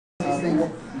single.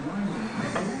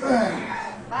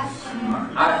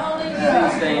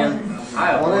 I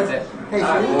avoid it. Hey, I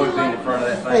avoid being in front of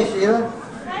that thing. Hey, Sheila.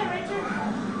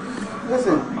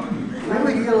 Listen, maybe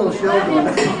we can get a little show going.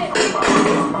 Maybe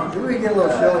we can get a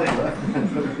little show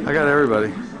going. I got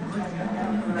everybody.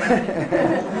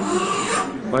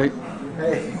 Wait.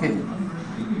 Hey.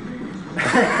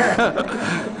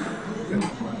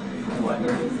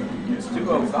 It's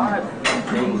 205.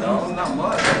 Ding dong, not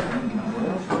much.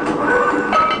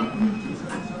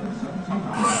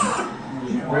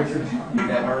 Did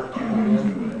that hurt?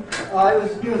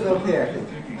 It was okay, I think.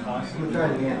 We'll try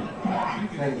it again.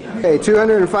 Thank you. Okay,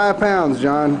 205 pounds,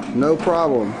 John. No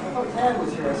problem.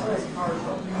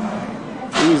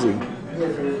 Easy.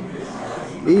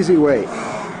 Easy weight.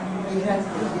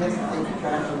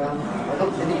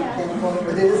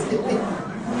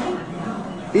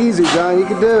 Easy, John. You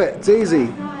can do it. It's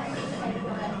easy.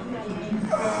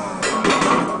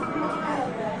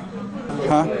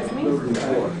 Huh?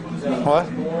 What? A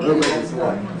little bit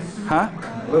before. Huh?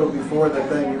 A little before the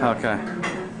thing. Okay.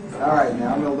 All right,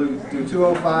 now I'm going to do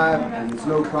 205, and it's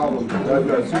no problem. I've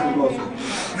got a super muscle.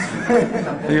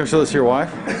 You gonna show this to your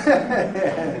wife?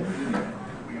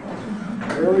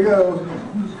 Here we go.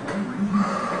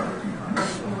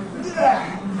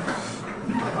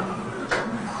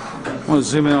 I want to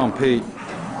zoom in on Pete.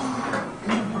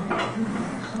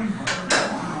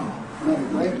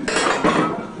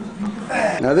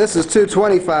 Now this is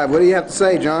 225. What do you have to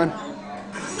say, John?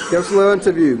 Give us a little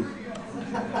interview.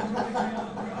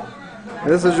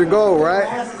 This is your goal, right?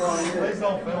 Please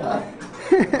don't film.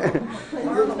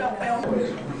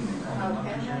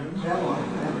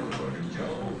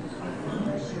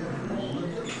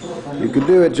 You can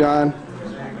do it, John.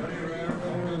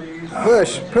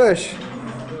 Push, push.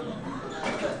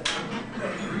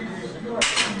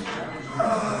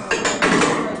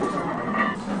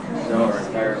 No,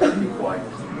 retire. Be quiet.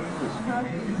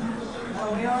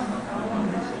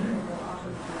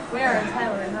 We are in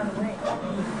Tyler, another way.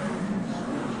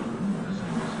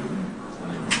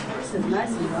 This is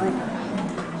nice and light.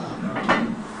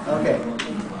 Okay.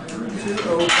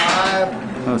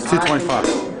 205. No, it's 225.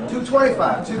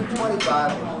 225.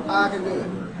 225. I can do it.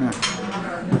 Yeah.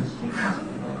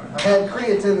 I had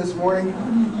creatine this morning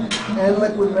and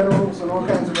liquid minerals and all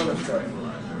kinds of other stuff.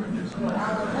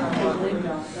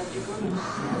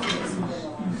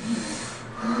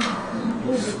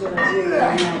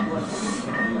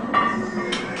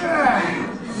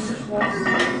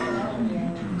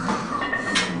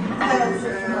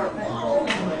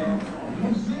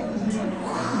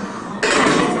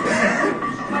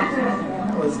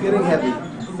 Oh, it's getting heavy.